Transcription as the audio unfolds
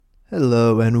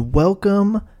Hello and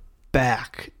welcome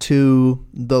back to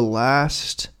the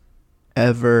last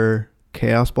ever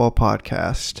Chaos Ball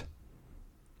podcast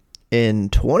in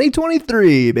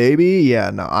 2023, baby. Yeah,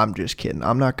 no, I'm just kidding.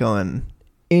 I'm not going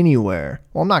anywhere.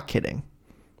 Well, I'm not kidding.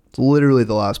 It's literally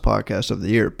the last podcast of the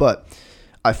year, but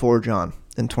I forge on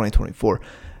in 2024.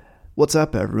 What's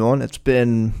up, everyone? It's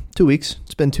been 2 weeks.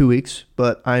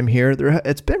 But I'm here.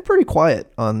 It's been pretty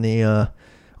quiet on the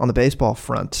baseball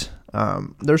front.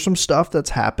 There's some stuff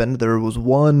that's happened. There was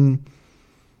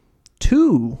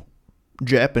two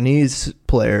Japanese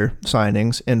player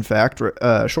signings, in fact,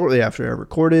 shortly after I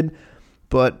recorded,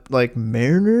 but like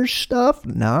Mariners stuff,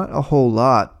 not a whole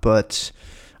lot, but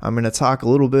I'm going to talk a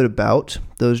little bit about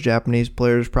those Japanese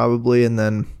players probably, and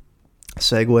then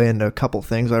segue into a couple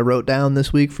things I wrote down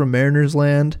this week from Mariners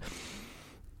land.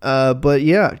 But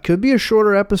yeah, it could be a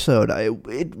shorter episode.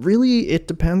 It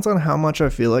depends on how much I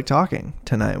feel like talking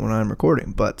tonight when I'm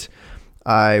recording, but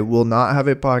I will not have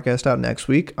a podcast out next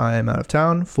week. I am out of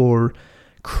town for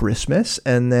Christmas,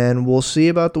 and then we'll see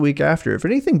about the week after. If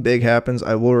anything big happens,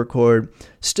 I will record.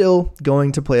 Still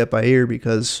going to play it by ear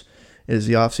because it is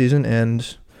the off season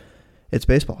and it's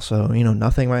baseball. So,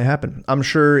 nothing might happen. I'm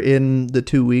sure in the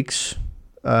 2 weeks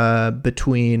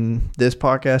between this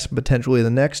podcast and potentially the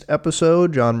next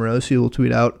episode, John Morosi will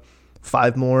tweet out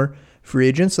 5 more free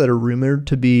agents that are rumored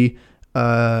to be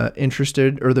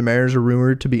interested, or the Mariners are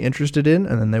rumored to be interested in,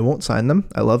 and then they won't sign them.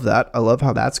 I love that. I love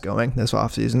how that's going this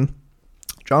offseason.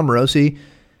 John Morosi,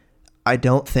 I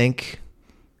don't think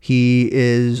he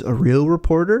is a real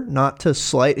reporter. Not to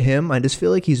slight him, I just feel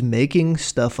like he's making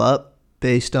stuff up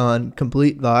based on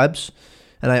complete vibes,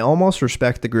 and I almost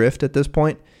respect the grift at this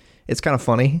point. It's kind of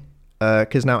funny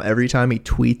because now every time he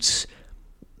tweets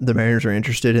the Mariners are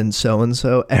interested in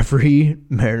so-and-so, every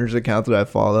Mariners account that I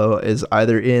follow is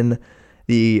either in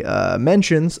the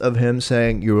mentions of him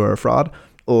saying you are a fraud,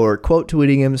 or quote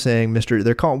tweeting him saying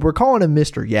we're calling him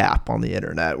Mr. Yap on the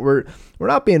internet. We're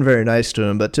not being very nice to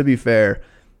him, but to be fair,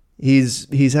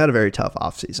 he's had a very tough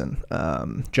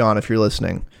offseason. John, if you're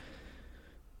listening,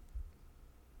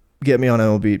 get me on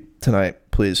MLB tonight,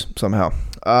 please, somehow.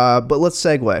 But let's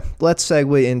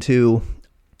segue into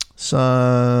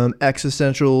some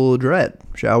existential dread,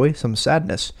 shall we? Some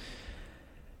sadness.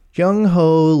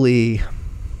 Jung-Ho Lee.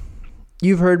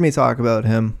 You've heard me talk about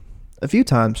him a few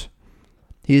times.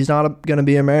 He's not going to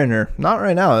be a Mariner. Not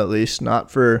right now, at least. Not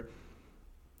for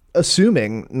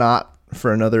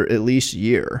another at least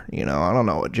year. I don't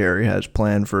know what Jerry has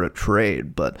planned for a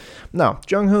trade, but no.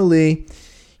 Jung-Ho Lee,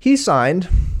 he signed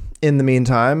in the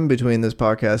meantime, between this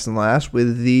podcast and last,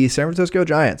 with the San Francisco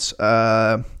Giants.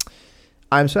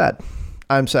 I'm sad.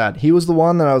 He was the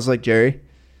one that I was like, Jerry,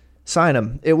 sign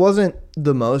him. It wasn't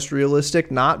the most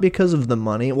realistic, not because of the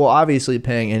money. Well, obviously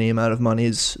paying any amount of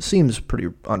money seems pretty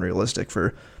unrealistic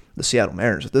for the Seattle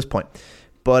Mariners at this point.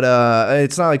 But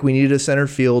it's not like we needed a center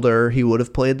fielder. He would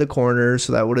have played the corner,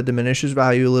 so that would have diminished his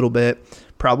value a little bit.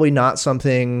 Probably not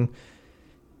something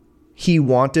he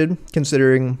wanted,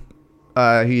 considering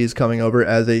he's coming over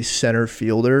as a center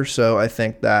fielder, so I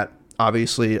think that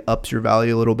obviously ups your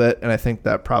value a little bit, and I think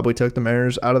that probably took the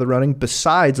Mariners out of the running,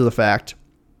 besides the fact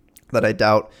that I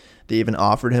doubt they even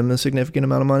offered him a significant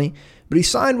amount of money. But he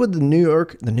signed with the New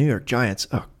York Giants.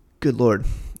 Oh, good Lord.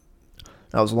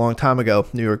 That was a long time ago,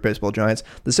 New York baseball Giants.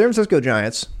 The San Francisco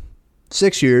Giants,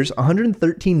 6 years,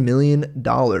 $113 million,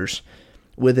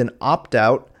 with an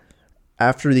opt-out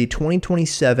after the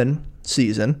 2027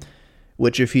 season,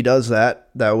 which if he does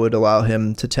that would allow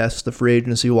him to test the free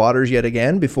agency waters yet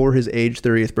again before his age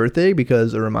 30th birthday,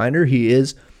 because a reminder, he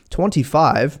is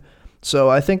 25.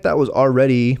 So I think that was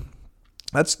already,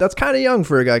 that's kind of young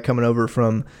for a guy coming over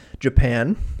from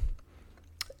Japan.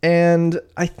 And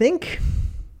I think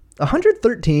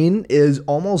 113 is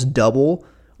almost double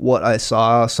what I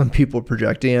saw some people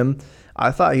projecting him.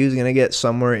 I thought he was going to get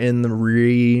somewhere in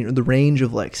the range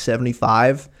of like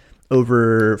 75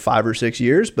 over 5 or 6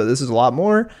 years, but this is a lot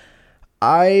more.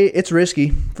 It's risky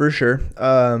for sure.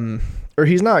 Or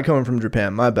he's not coming from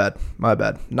Japan. My bad.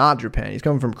 Not Japan. He's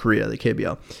coming from Korea, the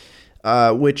KBO,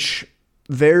 which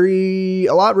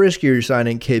a lot riskier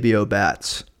signing KBO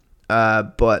bats.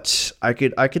 But I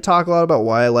could talk a lot about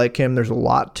why I like him. There's a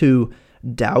lot to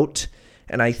doubt,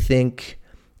 and I think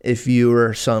if you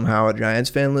are somehow a Giants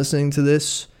fan listening to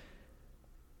this,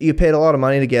 you paid a lot of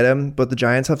money to get him, but the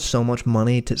Giants have so much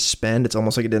money to spend, it's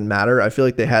almost like it didn't matter. I feel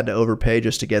like they had to overpay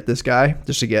just to get this guy,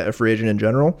 just to get a free agent in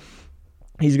general.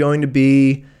 He's going to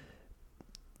be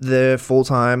the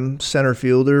full-time center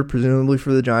fielder, presumably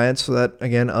for the Giants, so that,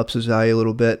 again, ups his value a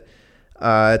little bit.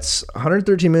 It's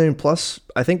 $113 million plus.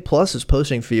 I think plus his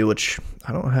posting fee, which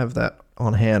I don't have that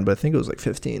on hand, but I think it was like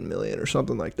 15 million or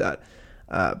something like that.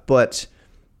 But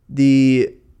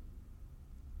the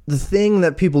thing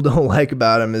that people don't like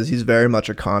about him is he's very much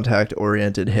a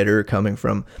contact-oriented hitter coming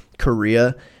from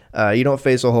Korea. You don't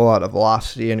face a whole lot of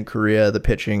velocity in Korea. The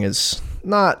pitching is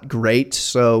not great.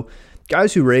 So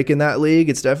guys who rake in that league,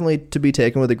 it's definitely to be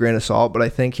taken with a grain of salt, but I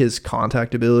think his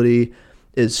contact ability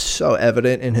is so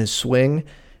evident in his swing.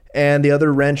 And the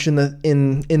other wrench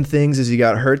in things is he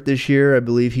got hurt this year. I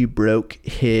believe he broke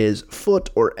his foot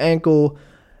or ankle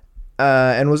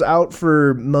and was out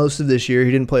for most of this year.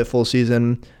 He didn't play a full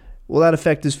season. Will that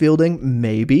affect his fielding?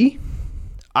 Maybe.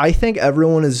 I think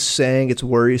everyone is saying it's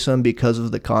worrisome because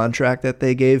of the contract that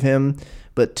they gave him.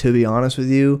 But to be honest with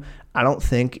you, I don't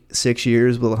think 6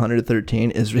 years with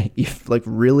 113 is like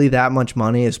really that much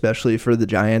money, especially for the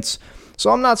Giants. So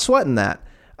I'm not sweating that.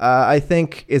 I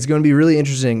think it's going to be really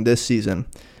interesting this season.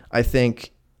 I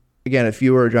think, again, if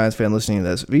you were a Giants fan listening to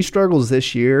this, if he struggles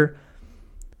this year,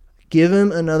 give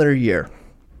him another year.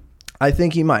 I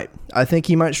think he might. I think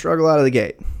he might struggle out of the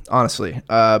gate, honestly.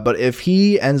 But if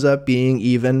he ends up being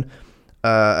even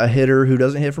a hitter who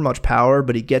doesn't hit for much power,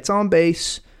 but he gets on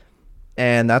base,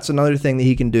 and that's another thing that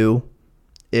he can do,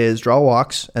 is draw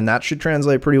walks, and that should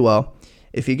translate pretty well.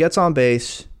 If he gets on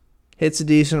base, hits a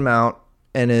decent amount,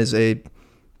 and is a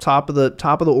top of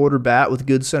the order bat with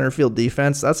good center field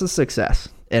defense, that's a success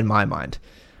in my mind.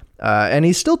 And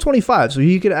he's still 25, so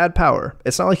he could add power.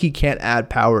 It's not like he can't add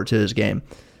power to his game.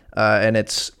 And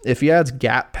if he adds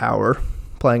gap power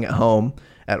playing at home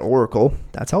at Oracle,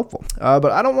 that's helpful.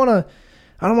 But I don't want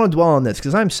to dwell on this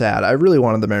because I'm sad. I really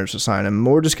wanted the Mariners to sign him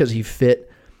more just because he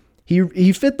fit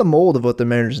the mold of what the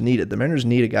Mariners needed. The Mariners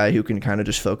need a guy who can kind of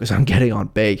just focus on getting on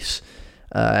base.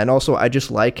 And also, I just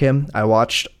like him. I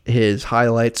watched his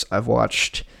highlights. I've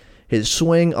watched his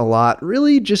swing a lot.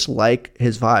 Really just like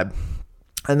his vibe.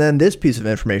 And then this piece of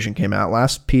information came out.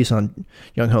 Last piece on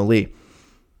Young-Ho Lee.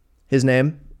 His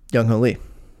name, Young-Ho Lee.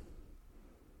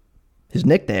 His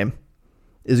nickname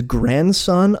is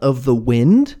Grandson of the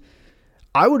Wind.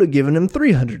 I would have given him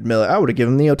 $300 million. I would have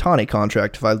given him the Ohtani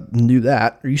contract if I knew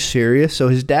that. Are you serious? So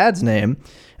his dad's name,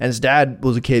 and his dad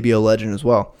was a KBO legend as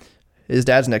well. His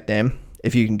dad's nickname,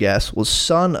 if you can guess, was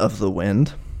Son of the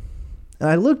Wind. And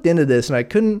I looked into this, and I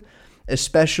couldn't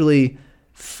especially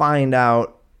find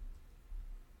out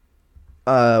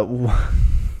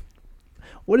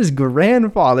what his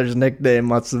grandfather's nickname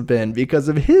must have been, because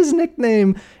of his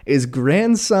nickname is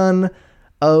Grandson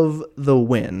of the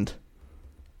Wind.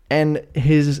 And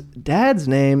his dad's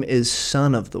name is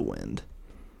Son of the Wind.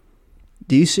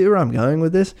 Do you see where I'm going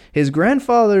with this? His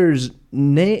grandfather's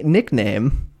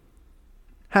nickname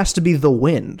has to be the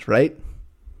Wind, right?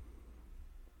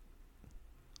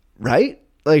 Right?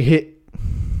 Like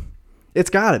it's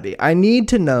got to be. I need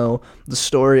to know the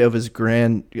story of his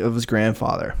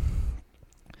grandfather.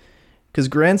 Because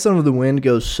Grandson of the Wind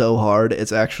goes so hard,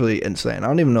 it's actually insane. I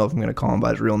don't even know if I'm going to call him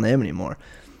by his real name anymore.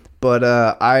 But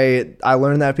I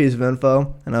learned that piece of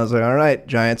info, and I was like, all right,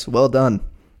 Giants, well done.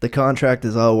 The contract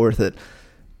is all worth it.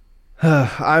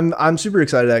 I'm super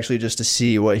excited actually just to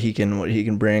see what he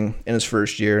can bring in his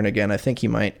first year. And again, I think he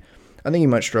might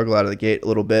struggle out of the gate a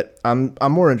little bit. I'm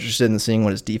more interested in seeing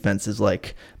what his defense is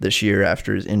like this year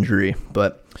after his injury.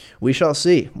 But we shall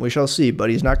see. But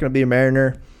he's not going to be a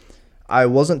Mariner. I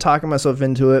wasn't talking myself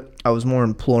into it. I was more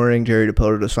imploring Jerry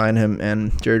Dipoto to sign him,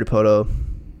 and Jerry Dipoto,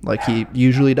 like he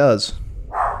usually does.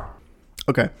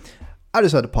 Okay. I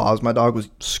just had to pause. My dog was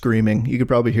screaming. You could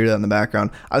probably hear that in the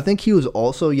background. I think he was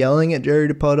also yelling at Jerry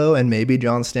Dipoto and maybe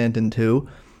John Stanton too.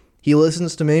 He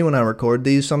listens to me when I record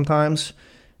these sometimes,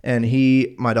 and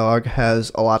my dog,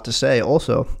 has a lot to say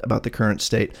also about the current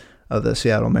state of the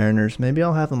Seattle Mariners. Maybe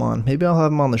I'll have him on. Maybe I'll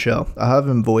have him on the show. I'll have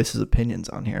him voice his opinions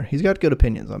on here. He's got good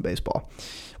opinions on baseball.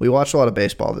 We watched a lot of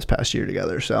baseball this past year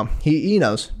together, so he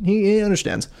knows. He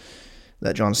understands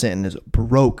that John Stanton is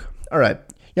broke. All right,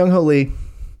 Young-Ho Lee.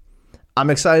 I'm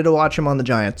excited to watch him on the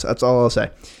Giants. That's all I'll say.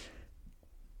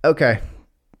 Okay,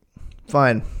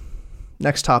 fine.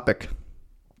 Next topic.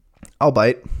 I'll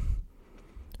bite.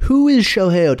 Who is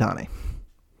Shohei Ohtani?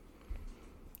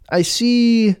 I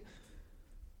see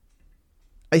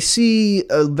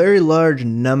a very large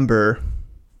number.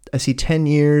 I see 10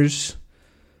 years,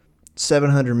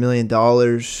 $700 million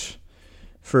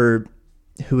for,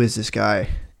 who is this guy?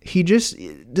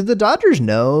 Did the Dodgers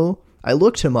know? I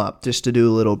looked him up just to do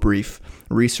a little brief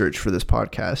research for this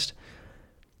podcast.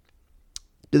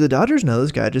 Did the Dodgers know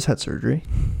this guy just had surgery?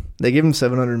 They gave him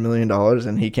 $700 million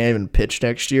and he can't even pitch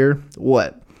next year?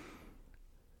 What?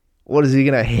 What is he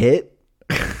going to hit?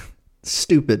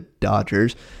 Stupid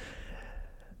Dodgers.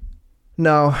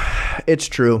 No, it's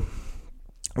true.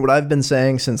 what I've been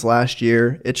saying since last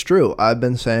year, it's true. I've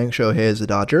been saying Shohei is a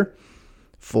Dodger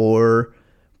for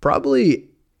probably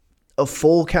a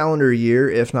full calendar year,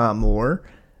 if not more.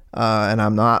 And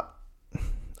I'm not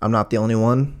the only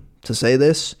one to say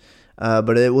this,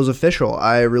 but it was official.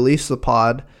 I released the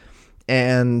pod,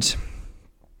 and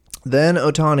then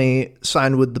Ohtani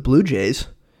signed with the Blue Jays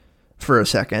for a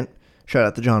second. Shout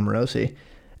out to John Morosi.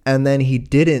 And then he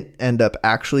didn't end up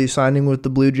actually signing with the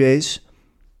Blue Jays.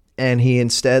 And he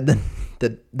instead,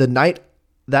 that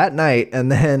night,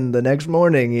 and then the next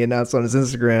morning, he announced on his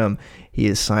Instagram, he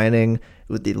is signing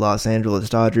with the Los Angeles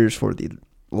Dodgers for the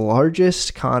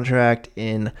largest contract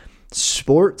in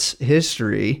sports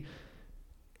history,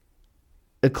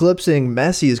 eclipsing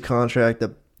Messi's contract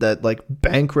that like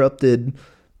bankrupted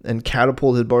and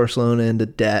catapulted Barcelona into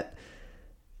debt.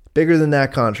 Bigger than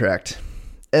that contract.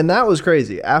 And that was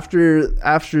crazy. After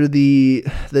the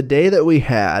day that we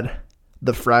had,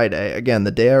 the Friday, again,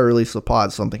 the day I released the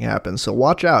pod, something happened. So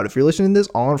watch out. If you're listening to this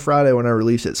on Friday when I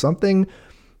release it, something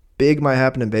big might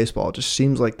happen in baseball. It just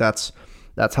seems like that's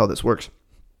how this works.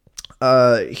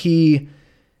 It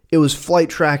was flight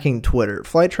tracking Twitter.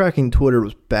 Flight tracking Twitter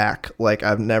was back like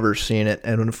I've never seen it.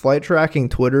 And when flight tracking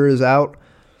Twitter is out,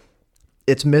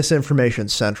 it's misinformation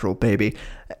central, baby.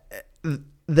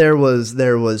 There was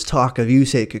talk of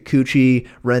Yusei Kikuchi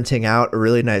renting out a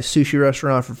really nice sushi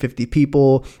restaurant for 50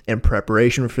 people in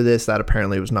preparation for this. That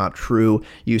apparently was not true.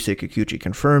 Yusei Kikuchi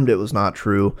confirmed it was not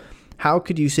true. How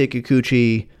could Yusei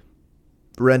Kikuchi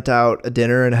rent out a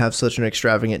dinner and have such an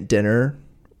extravagant dinner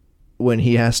when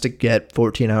he has to get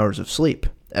 14 hours of sleep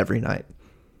every night?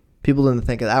 People didn't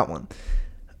think of that one.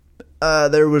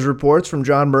 There was reports from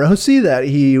John Morosi that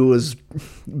he was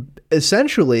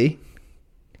essentially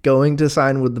going to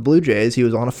sign with the Blue Jays. He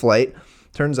was on a flight.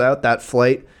 Turns out that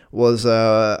flight was,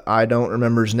 I don't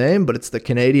remember his name, but it's the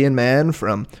Canadian man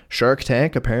from Shark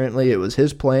Tank. Apparently it was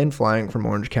his plane flying from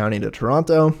Orange County to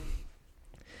Toronto.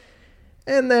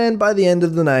 And then by the end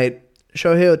of the night,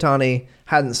 Shohei Ohtani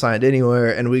hadn't signed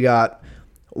anywhere, and we got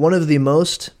one of the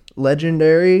most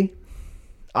legendary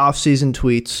offseason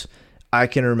tweets I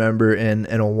can remember in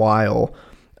a while.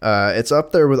 It's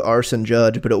up there with Arson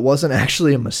Judge, but it wasn't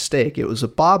actually a mistake. It was a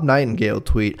Bob Nightingale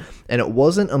tweet, and it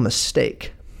wasn't a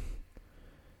mistake,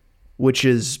 which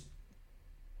is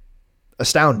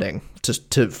astounding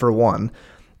for one.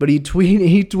 But he tweeted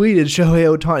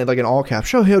Shohei Ohtani, like in all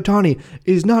caps, Shohei Ohtani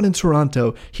is not in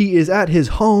Toronto. He is at his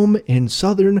home in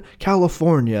Southern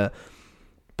California.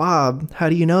 Bob, how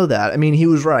do you know that? I mean, he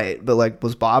was right, but like,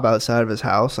 was Bob outside of his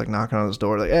house, like knocking on his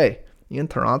door, like, hey, you in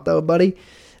Toronto, buddy?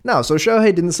 No, so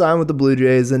Shohei didn't sign with the Blue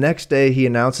Jays. The next day, he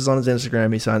announces on his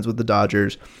Instagram he signs with the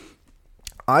Dodgers.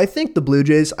 I think Blue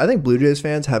Jays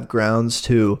fans have grounds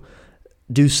to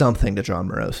do something to John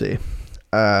Morosi.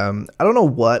 I don't know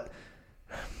what.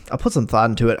 I'll put some thought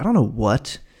into it. I don't know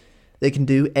what they can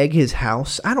do. Egg his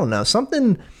house. I don't know.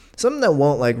 Something that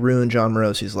won't like ruin John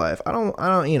Morosi's life.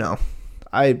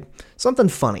 Something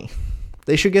funny.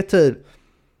 They should get to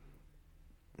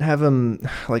have him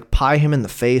like pie him in the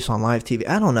face on live TV.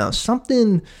 I don't know.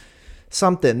 Something.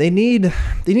 They need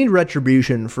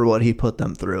retribution for what he put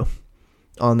them through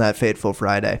on that fateful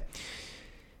Friday.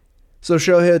 So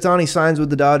Shohei Ohtani signs with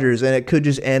the Dodgers, and it could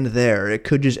just end there. It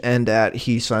could just end at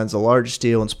he signs the largest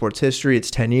deal in sports history.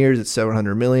 It's 10 years. It's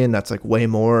 $700 million. That's like way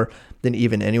more than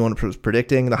even anyone was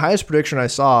predicting. The highest prediction I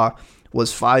saw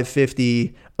was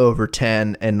 $550 over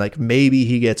 10, and like maybe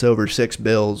he gets over $6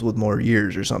 billion with more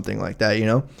years or something like that, you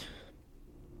know?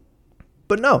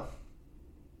 But no.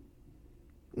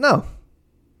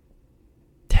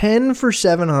 10 for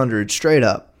 $700 straight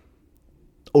up.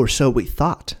 Or so we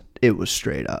thought it was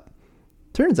straight up.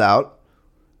 Turns out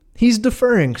he's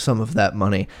deferring some of that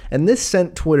money. And this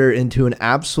sent Twitter into an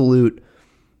absolute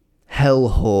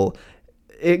hellhole.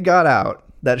 It got out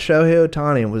that Shohei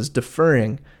Ohtani was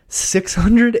deferring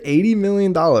 $680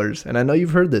 million. And I know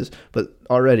you've heard this but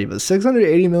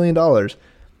 $680 million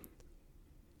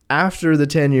after the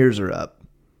 10 years are up.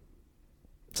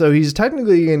 So he's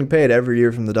technically getting paid every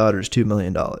year from the Dodgers $2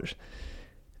 million.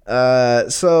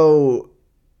 So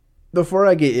before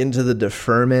I get into the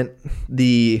deferment,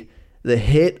 the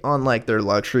hit on like their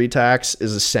luxury tax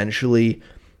is essentially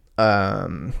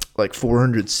like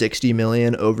 $460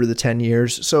 million over the 10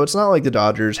 years. So it's not like the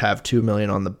Dodgers have $2 million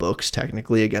on the books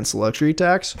technically against the luxury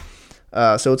tax.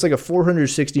 So it's like a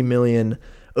 $460 million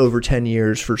over 10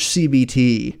 years for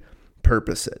CBT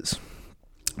purposes.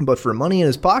 But for money in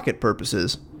his pocket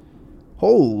purposes,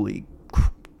 holy,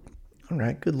 all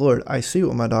right, good Lord. I see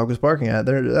what my dog was barking at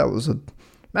there. That was a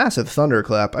massive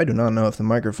thunderclap. I do not know if the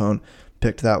microphone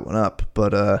picked that one up,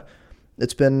 but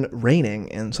it's been raining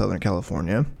in Southern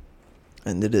California.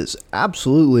 and it is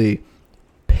absolutely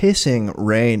pissing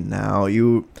rain now.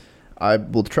 I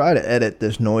will try to edit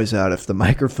this noise out if the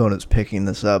microphone is picking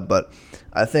this up, but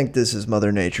I think this is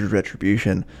Mother Nature's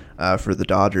retribution for the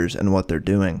Dodgers and what they're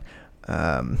doing.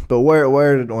 But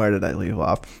where did I leave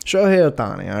off? Shohei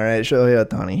Ohtani, all right, Shohei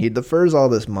Ohtani. He defers all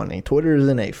this money. Twitter is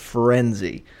in a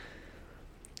frenzy.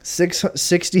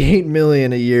 $68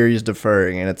 million a year he's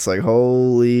deferring, and it's like,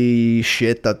 holy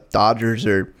shit, the Dodgers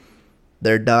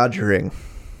they're dodgering.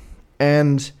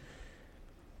 And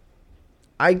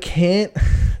I can't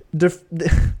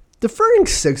deferring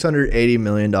 $680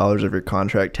 million of your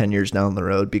contract 10 years down the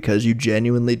road because you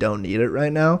genuinely don't need it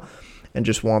right now and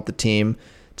just want the team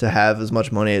to have as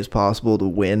much money as possible to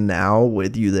win now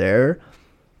with you there.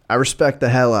 I respect the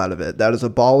hell out of it. That is a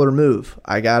baller move.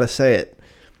 I gotta say it.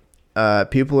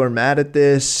 People are mad at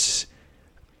this.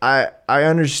 I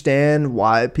understand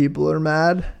why people are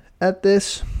mad at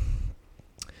this.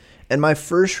 And my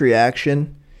first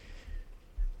reaction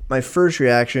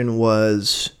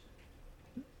was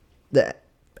that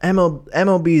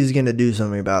MLB is going to do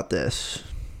something about this.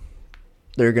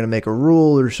 They're going to make a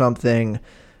rule or something.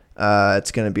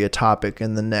 It's going to be a topic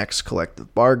in the next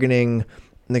collective bargaining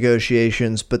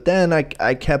negotiations. But then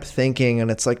I kept thinking, and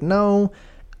it's like, no,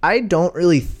 I don't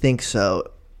really think so,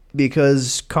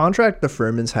 because contract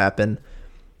deferments happen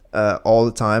all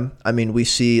the time. I mean, we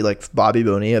see like Bobby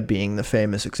Bonilla being the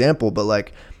famous example, but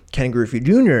like Ken Griffey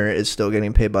Jr. is still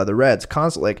getting paid by the Reds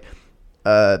constantly. Like,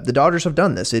 the Dodgers have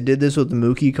done this. They did this with the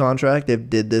Mookie contract. They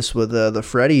did this with the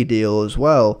Freddie deal as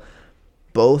well.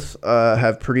 Both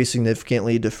have pretty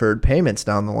significantly deferred payments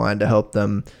down the line to help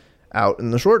them out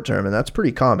in the short term, and that's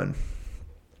pretty common.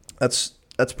 That's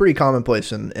pretty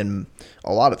commonplace in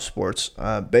a lot of sports,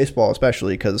 baseball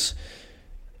especially because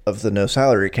of the no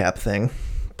salary cap thing.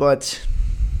 But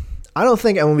I don't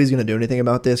think MLB is going to do anything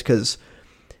about this because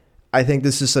I think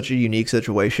this is such a unique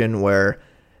situation where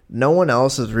no one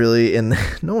else in the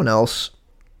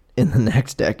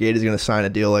next decade is going to sign a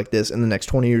deal like this in the next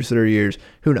 20 years, 30 years.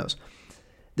 Who knows?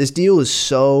 This deal is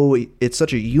it's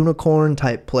such a unicorn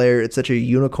type player. It's such a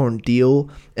unicorn deal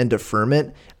and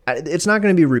deferment. It's not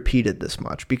going to be repeated this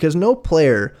much because no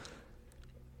player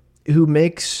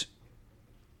who's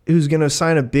going to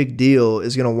sign a big deal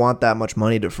is going to want that much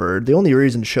money deferred. The only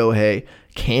reason Shohei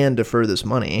can defer this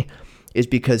money is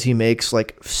because he makes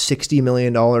like $60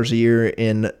 million a year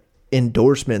in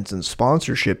endorsements and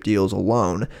sponsorship deals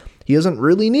alone. He doesn't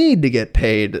really need to get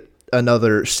paid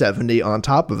another 70 on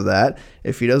top of that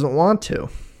if he doesn't want to.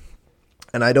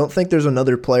 And I don't think there's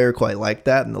another player quite like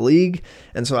that in the league.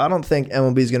 And so I don't think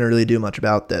MLB is going to really do much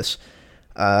about this.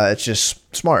 It's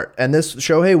just smart. And this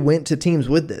Shohei went to teams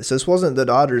with this. This wasn't the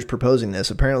Dodgers proposing this.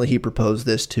 Apparently he proposed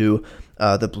this to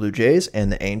the Blue Jays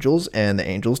and the Angels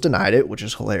denied it, which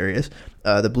is hilarious.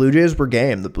 The Blue Jays were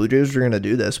game. The Blue Jays were going to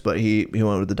do this, but he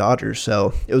went with the Dodgers.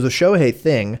 So it was a Shohei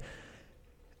thing.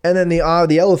 And then the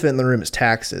elephant in the room is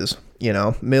taxes. You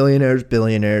know, millionaires,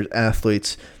 billionaires,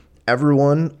 athletes.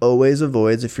 Everyone always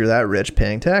avoids, if you're that rich,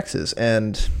 paying taxes.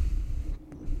 And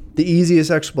the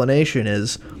easiest explanation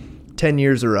is 10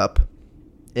 years are up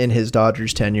in his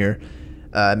Dodgers tenure.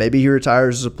 Maybe he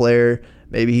retires as a player.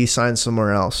 Maybe he signs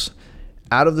somewhere else.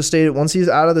 Once he's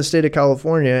out of the state of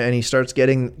California and he starts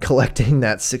collecting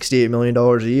that $68 million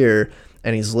a year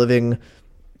and he's living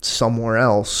somewhere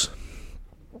else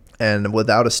and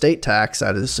without a state tax,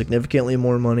 that is significantly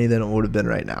more money than it would have been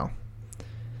right now.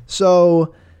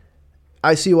 So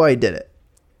I see why he did it.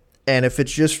 And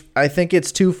I think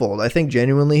it's twofold. I think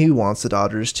genuinely he wants the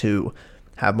Dodgers to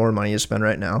have more money to spend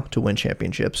right now to win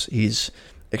championships. He's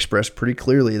expressed pretty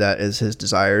clearly that is his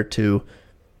desire to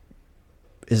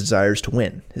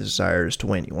win. His desire is to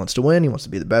win. He wants to win. He wants to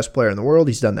be the best player in the world.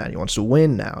 He's done that. He wants to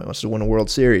win now. He wants to win a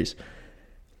World Series.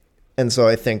 And so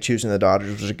I think choosing the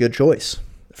Dodgers was a good choice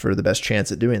for the best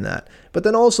chance at doing that. But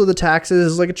then also the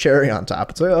taxes is like a cherry on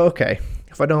top. It's like, oh, okay,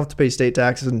 if I don't have to pay state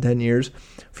taxes in 10 years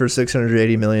for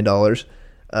 $680 million,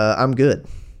 I'm good.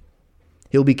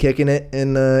 He'll be kicking it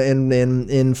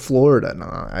in Florida. No,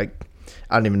 I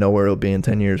don't even know where he'll be in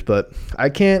 10 years, but I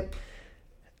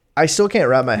still can't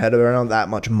wrap my head around that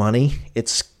much money.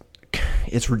 It's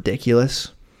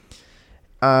ridiculous.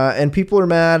 And people are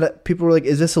mad. People are like,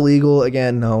 is this illegal?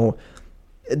 Again, no.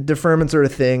 Deferments are a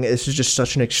thing. This is just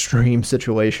such an extreme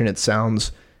situation. It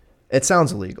sounds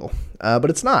illegal, but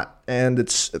it's not, and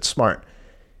it's smart.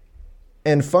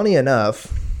 And funny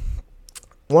enough,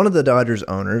 one of the Dodgers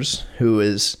owners, who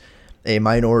is a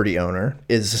minority owner,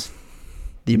 is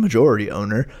the majority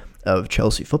owner of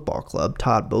Chelsea Football Club,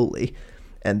 Todd Bowley.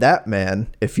 And that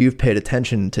man, if you've paid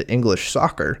attention to English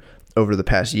soccer over the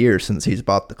past year since he's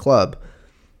bought the club,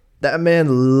 That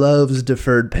man loves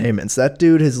deferred payments. That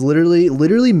dude has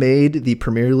literally made the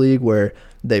Premier League, where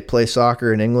they play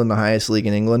soccer in England, the highest league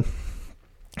in England.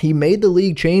 He made the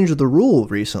league change the rule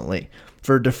recently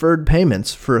for deferred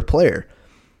payments for a player.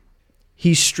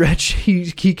 He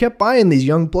kept buying these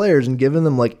young players and giving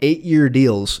them like 8-year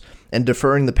deals and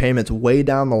deferring the payments way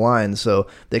down the line so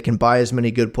they can buy as many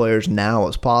good players now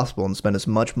as possible and spend as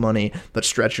much money but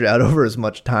stretch it out over as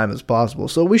much time as possible.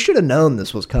 So we should have known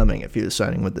this was coming if he was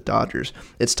signing with the Dodgers.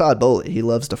 It's Todd Bowley. He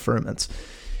loves deferments.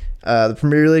 The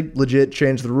Premier League legit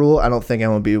changed the rule. I don't think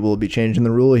MLB will be changing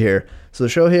the rule here. So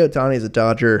Shohei Ohtani is a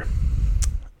Dodger.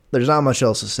 There's not much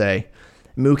else to say.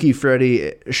 Mookie,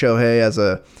 Freddie, Shohei as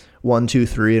a 1, 2,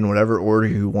 3 in whatever order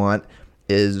you want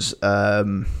is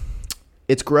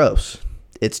it's gross.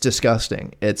 It's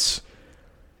disgusting. It's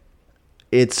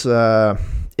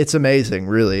amazing,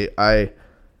 really.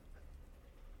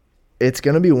 It's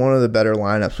going to be one of the better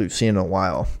lineups we've seen in a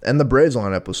while. And the Braves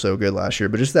lineup was so good last year,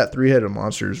 but just that three-headed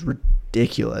monster is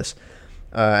ridiculous.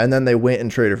 And then they went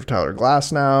and traded for Tyler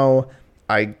Glasnow.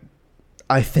 I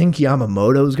think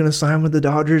Yamamoto is going to sign with the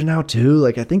Dodgers now too.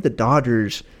 Like, I think the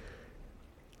Dodgers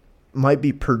might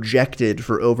be projected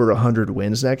for over 100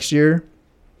 wins next year.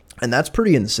 And that's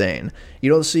pretty insane. You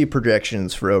don't see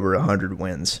projections for over 100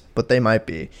 wins, but they might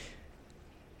be.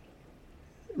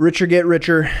 Richer get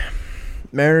richer.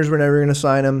 Mariners were never going to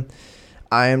sign him.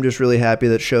 I am just really happy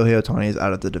that Shohei Ohtani is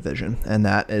out of the division. And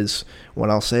that is what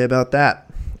I'll say about that.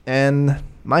 And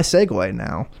my segue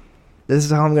now. This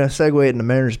is how I'm going to segue into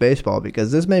Mariners baseball,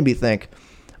 because this made me think,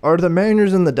 are the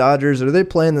Mariners and the Dodgers, are they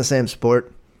playing the same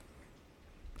sport?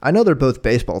 I know they're both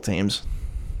baseball teams.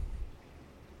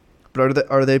 But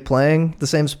are they playing the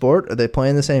same sport? Are they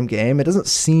playing the same game? It doesn't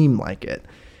seem like it.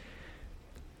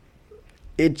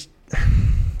 It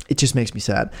just makes me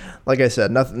sad. Like I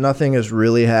said, nothing has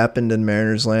really happened in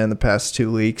Mariners land the past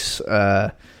 2 weeks.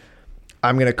 I'm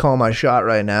going to call my shot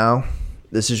right now.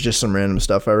 This is just some random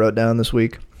stuff I wrote down this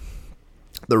week.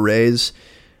 The Rays,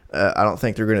 I don't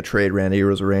think they're going to trade Randy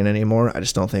Arozarena anymore. I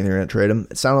just don't think they're going to trade him.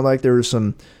 It sounded like there was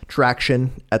some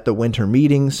traction at the winter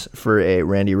meetings for a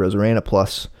Randy Arozarena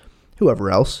plus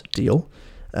whoever else deal,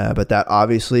 but that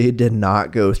obviously did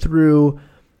not go through.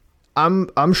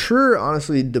 I'm sure,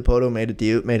 honestly, Dipoto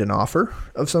made an offer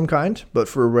of some kind, but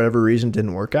for whatever reason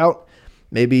didn't work out.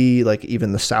 Maybe like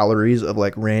even the salaries of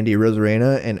like Randy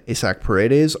Arozarena and Isaac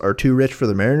Paredes are too rich for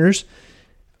the Mariners.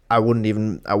 I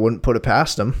wouldn't put it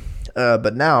past them.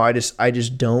 But now I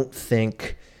just don't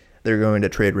think they're going to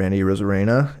trade Randy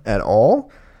Arozarena at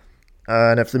all.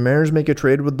 And if the Mariners make a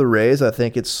trade with the Rays, I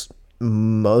think it's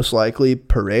most likely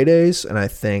Paredes. And I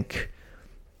think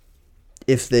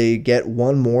if they get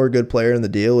one more good player in the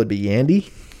deal, it'd be Yandy.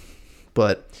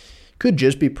 But could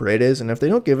just be Paredes. And if they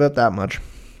don't give up that much,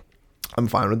 I'm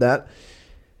fine with that.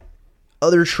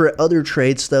 Other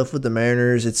trade stuff with the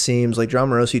Mariners, it seems like John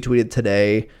Morosi tweeted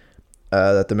today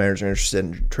that the Mariners are interested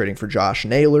in trading for Josh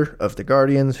Naylor of the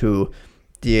Guardians, who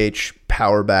DH,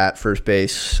 power bat, first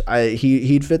base.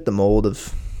 He'd fit the mold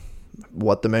of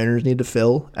what the Mariners need to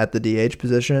fill at the DH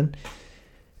position,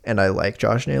 and I like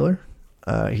Josh Naylor.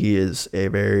 He is a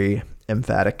very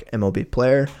emphatic MLB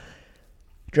player.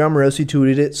 John Morosi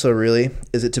tweeted it, so really,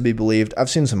 is it to be believed? I've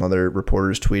seen some other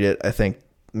reporters tweet it. I think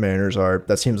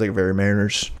that seems like a very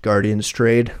Mariners-Guardians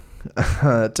trade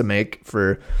to make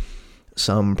for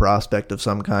some prospect of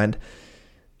some kind.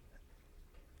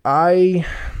 I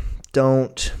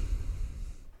don't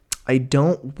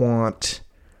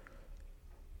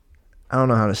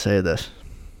know how to say this.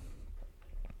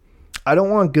 I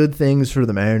don't want good things for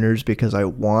the Mariners because I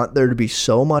want there to be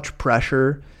so much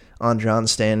pressure on John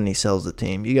Stanton he sells the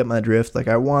team. You get my drift? Like,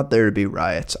 I want there to be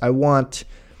riots. I want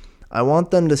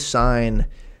them to sign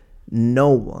no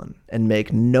one and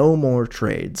make no more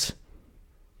trades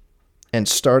and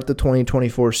start the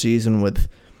 2024 season with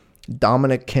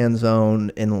Dominic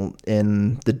Canzone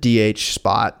in the DH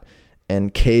spot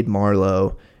and Cade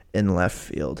Marlowe in left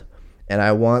field. And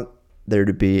I want there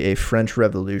to be a French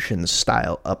Revolution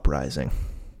style uprising.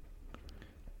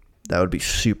 That would be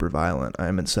super violent. I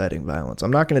am inciting violence.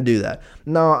 I'm not going to do that.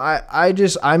 No,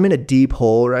 I'm in a deep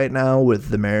hole right now with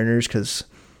the Mariners because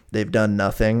they've done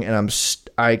nothing, and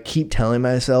I keep telling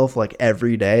myself like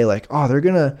every day, like, oh, they're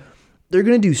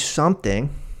gonna do something.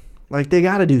 Like, they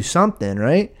got to do something,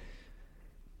 right?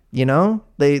 You know,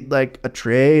 they like a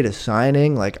trade, a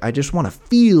signing. Like, I just want to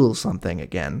feel something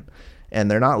again,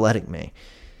 and they're not letting me.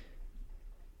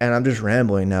 And I'm just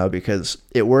rambling now because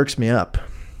it works me up.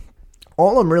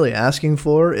 All I'm really asking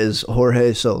for is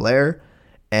Jorge Soler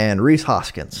and Rhys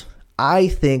Hoskins. I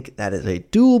think that is a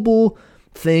doable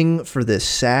thing for this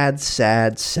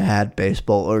sad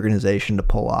baseball organization to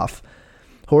pull off.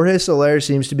 Jorge Soler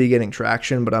seems to be getting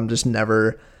traction, but I'm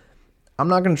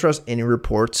not going to trust any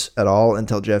reports at all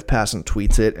until Jeff Passan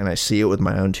tweets it and I see it with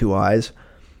my own two eyes.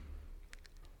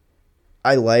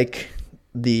 I like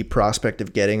the prospect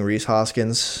of getting Rhys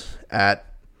Hoskins at,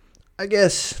 I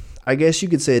guess you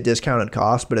could say a discounted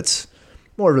cost, but it's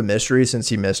more of a mystery since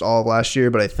he missed all of last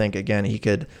year. But I think, again, he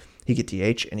could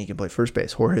DH and he can play first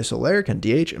base. Jorge Soler can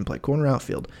DH and play corner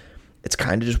outfield. It's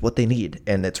kind of just what they need.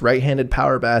 And it's right-handed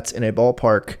power bats in a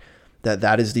ballpark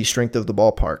that is the strength of the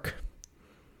ballpark,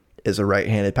 is a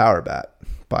right-handed power bat.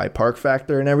 By park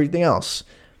factor and everything else,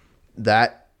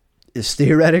 that is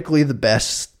theoretically the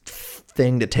best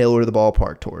thing to tailor the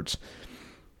ballpark towards.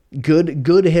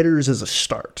 Good hitters is a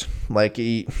start. Like,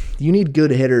 you need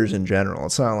good hitters in general.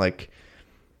 It's not like,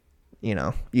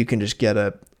 you can just get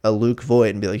a Luke Voigt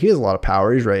and be like, he has a lot of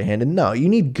power, he's right-handed. No, you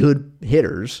need good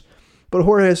hitters. But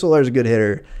Jorge Soler is a good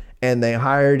hitter, and they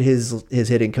hired his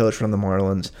hitting coach from the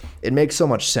Marlins. It makes so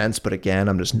much sense, but again,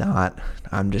 I'm just not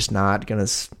going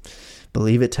to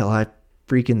believe it till I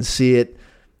freaking see it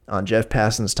on Jeff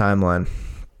Passan's timeline.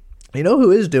 You know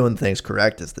who is doing things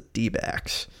correct is the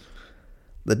D-backs.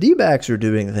 The D-backs are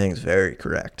doing things very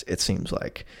correct, it seems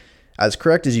like. As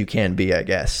correct as you can be, I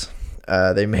guess.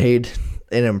 They made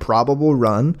an improbable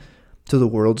run to the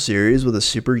World Series with a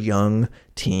super young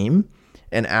team.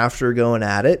 And after going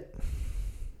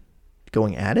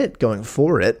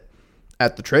for it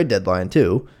at the trade deadline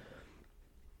too,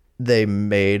 they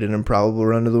made an improbable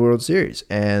run to the World Series.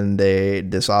 And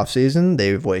this offseason,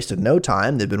 they've wasted no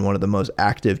time. They've been one of the most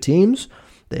active teams.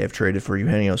 They have traded for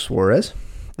Eugenio Suarez.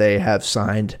 They have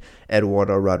signed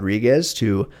Eduardo Rodriguez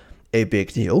to a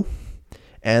big deal.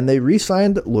 And they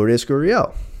re-signed Lourdes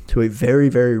Gurriel to a very,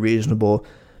 very reasonable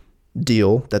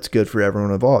deal that's good for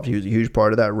everyone involved. He was a huge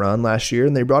part of that run last year,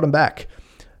 and they brought him back.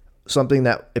 Something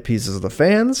that appeases the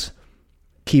fans,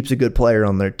 keeps a good player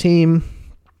on their team,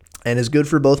 and is good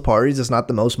for both parties. It's not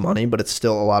the most money, but it's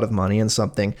still a lot of money and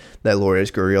something that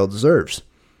Lourdes Gurriel deserves.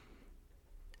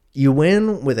 You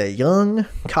win with a young,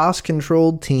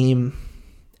 cost-controlled team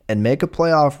and make a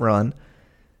playoff run.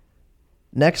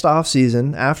 Next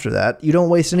offseason, after that, you don't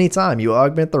waste any time. You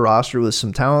augment the roster with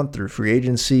some talent through free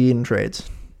agency and trades.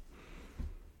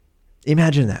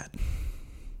 Imagine that.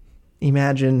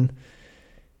 Imagine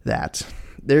that.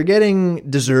 They're getting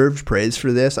deserved praise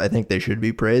for this. I think they should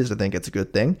be praised. I think it's a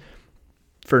good thing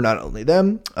for not only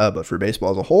them, but for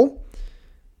baseball as a whole.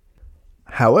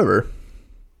 However,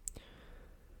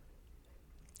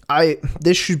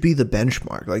 this should be the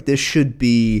benchmark. Like, this should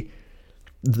be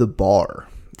the bar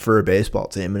for a baseball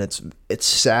team, and it's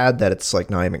sad that it's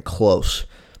like not even close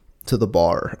to the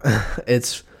bar.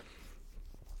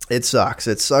 It sucks.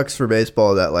 It sucks for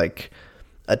baseball that like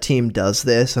a team does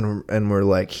this and we're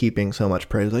like heaping so much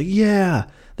praise. Like, yeah,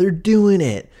 they're doing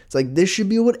it. It's like, this should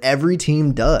be what every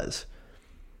team does.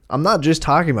 I'm not just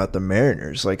talking about the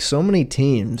Mariners. Like, so many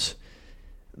teams,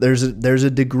 there's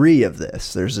a degree of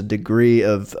this. There's a degree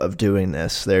of doing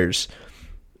this. There's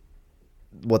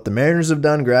what the Mariners have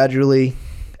done gradually,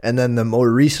 and then the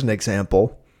more recent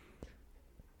example,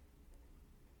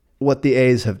 what the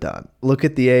A's have done. Look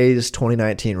at the A's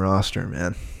 2019 roster,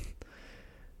 man.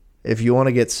 If you want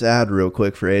to get sad real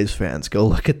quick for A's fans, go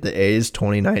look at the A's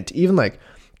 2019. Even like,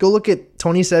 go look at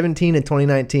 2017 and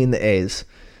 2019, the A's,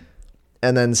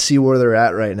 and then see where they're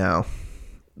at right now.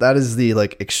 That is the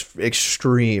like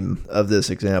extreme of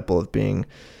this example of being,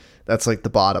 that's like the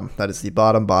bottom. That is the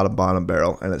bottom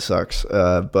barrel, and it sucks.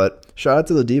 But shout out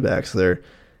to the D-backs.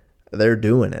 They're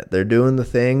doing it. They're doing the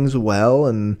things well,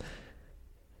 and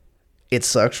it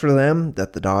sucks for them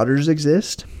that the Dodgers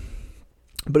exist.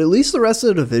 But at least the rest of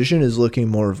the division is looking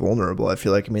more vulnerable. I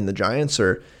feel like, the Giants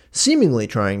are seemingly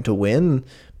trying to win,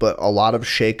 but a lot of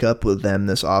shakeup with them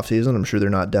this offseason. I'm sure they're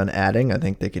not done adding. I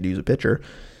think they could use a pitcher.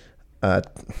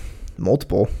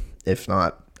 Multiple, if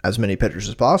not as many pitchers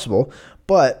as possible.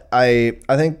 But I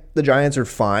think the Giants are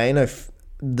fine.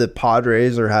 The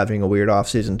Padres are having a weird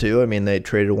offseason too. They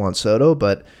traded Juan Soto,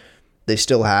 but they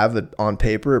still have, on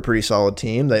paper, a pretty solid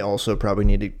team. They also probably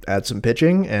need to add some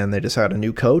pitching, and they just had a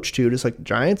new coach too, just like the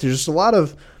Giants. There's just a lot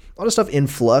of stuff in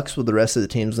flux with the rest of the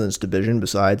teams in this division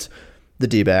besides the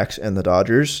D-backs and the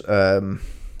Dodgers. And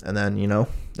then,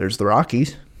 there's the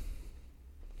Rockies.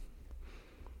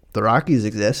 The Rockies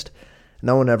exist.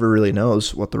 No one ever really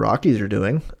knows what the Rockies are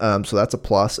doing. So that's a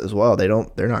plus as well.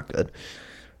 They're not good.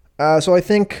 So I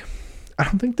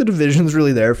don't think the division's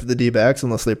really there for the D-backs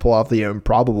unless they pull off the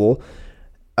improbable.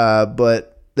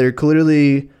 But they're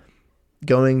clearly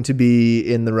going to be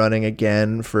in the running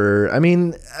again for, I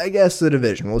mean, I guess the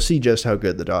division. We'll see just how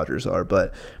good the Dodgers are,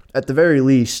 but at the very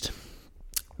least,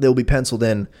 they'll be penciled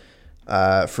in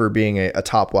for being a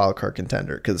top wildcard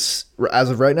contender, because as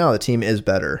of right now, the team is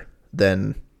better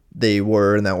than they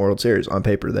were in that World Series. On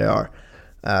paper, they are.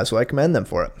 So I commend them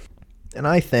for it. And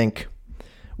I think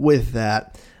with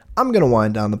that, I'm going to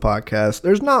wind down the podcast.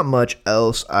 There's not much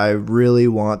else I really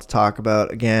want to talk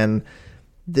about. Again,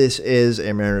 this is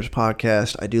a Mariners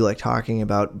podcast. I do like talking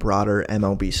about broader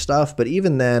MLB stuff, but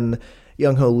even then,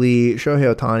 Young-Ho Lee,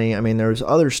 Shohei Ohtani, I mean, there's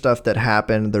other stuff that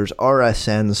happened. There's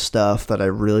RSN stuff that I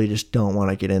really just don't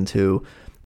want to get into.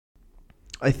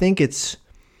 I think it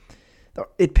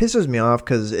pisses me off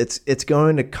because it's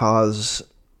going to cause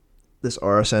this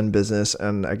RSN business,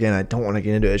 and again, I don't want to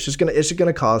get into it. It's just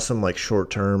gonna cause some like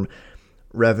short-term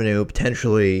revenue,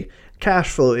 potentially cash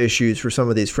flow issues for some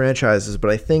of these franchises, but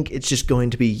I think it's just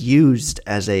going to be used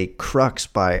as a crux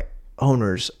by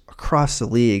owners across the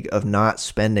league of not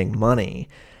spending money.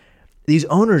 These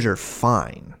owners are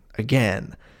fine.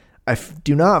 Again, I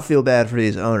do not feel bad for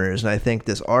these owners, and I think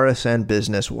this RSN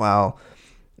business, while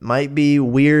might be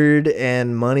weird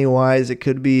and money-wise, it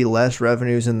could be less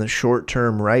revenues in the short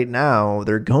term right now,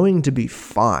 they're going to be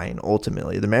fine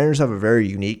ultimately. The Mariners have a very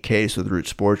unique case with Root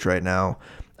Sports right now,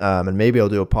 and maybe I'll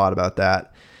do a pod about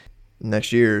that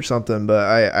next year or something, but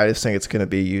I just think it's going to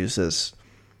be used as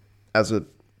a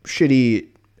shitty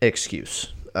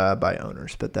excuse by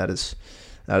owners. But that is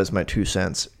my 2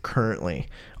 cents currently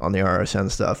on the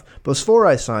RSN stuff. But before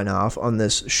I sign off on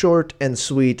this short and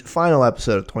sweet final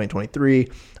episode of 2023,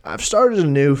 I've started a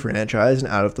new franchise in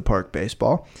Out of the Park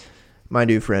Baseball. My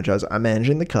new franchise, I'm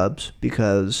managing the Cubs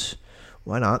because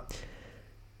why not?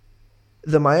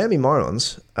 The Miami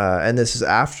Marlins, and this is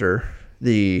after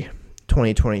the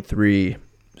 2023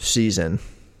 season,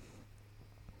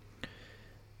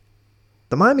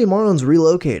 the Miami Marlins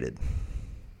relocated.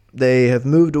 They have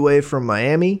moved away from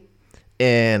Miami,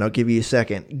 and I'll give you a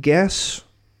second. Guess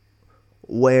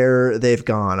where they've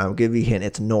gone. I'll give you a hint.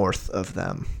 It's north of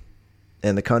them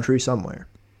in the country somewhere.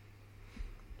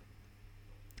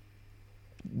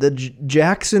 The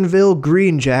Jacksonville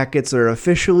Green Jackets are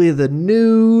officially the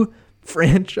new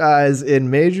franchise in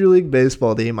Major League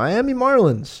Baseball. The Miami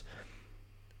Marlins,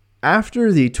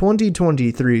 after the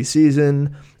 2023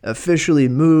 season, officially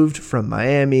moved from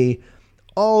Miami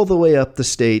all the way up the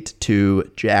state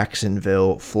to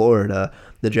Jacksonville, Florida.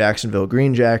 The Jacksonville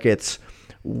Green Jackets,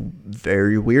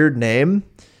 very weird name,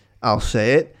 I'll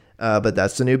say it, but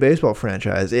that's the new baseball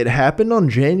franchise. It happened on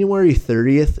January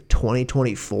 30th,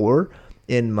 2024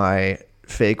 in my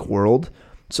fake world,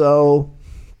 so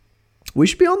we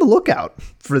should be on the lookout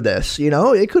for this. You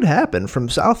know, it could happen from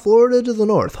South Florida to the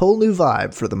north. Whole new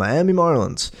vibe for the Miami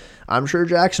Marlins. I'm sure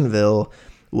Jacksonville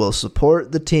will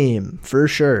support the team for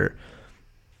sure.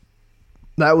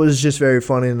 That was just very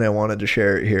funny, and I wanted to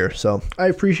share it here. So I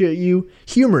appreciate you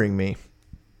humoring me,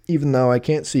 even though I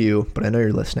can't see you, but I know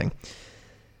you're listening.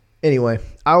 Anyway,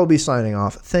 I will be signing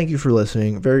off. Thank you for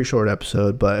listening. Very short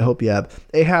episode, but I hope you have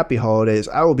a happy holidays.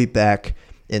 I will be back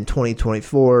in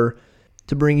 2024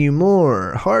 to bring you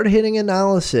more hard-hitting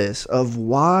analysis of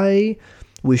why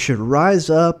we should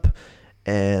rise up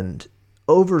and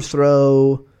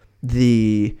overthrow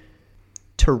the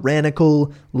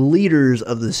tyrannical leaders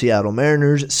of the Seattle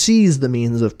Mariners, seize the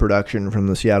means of production from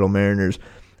the Seattle Mariners,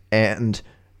 and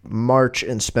march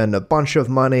and spend a bunch of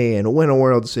money and win a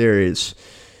World Series.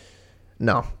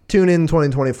 No. Tune in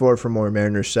 2024 for more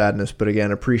Mariners sadness, but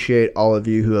again, appreciate all of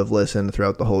you who have listened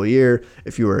throughout the whole year.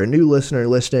 If you are a new listener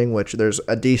listening, which there's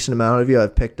a decent amount of you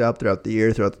I've picked up throughout the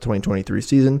year, throughout the 2023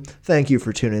 season, thank you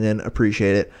for tuning in.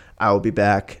 Appreciate it. I will be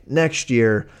back next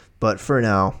year, but for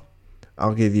now,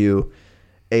 I'll give you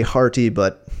a hearty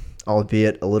but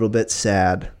albeit a little bit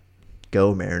sad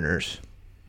Go Mariners.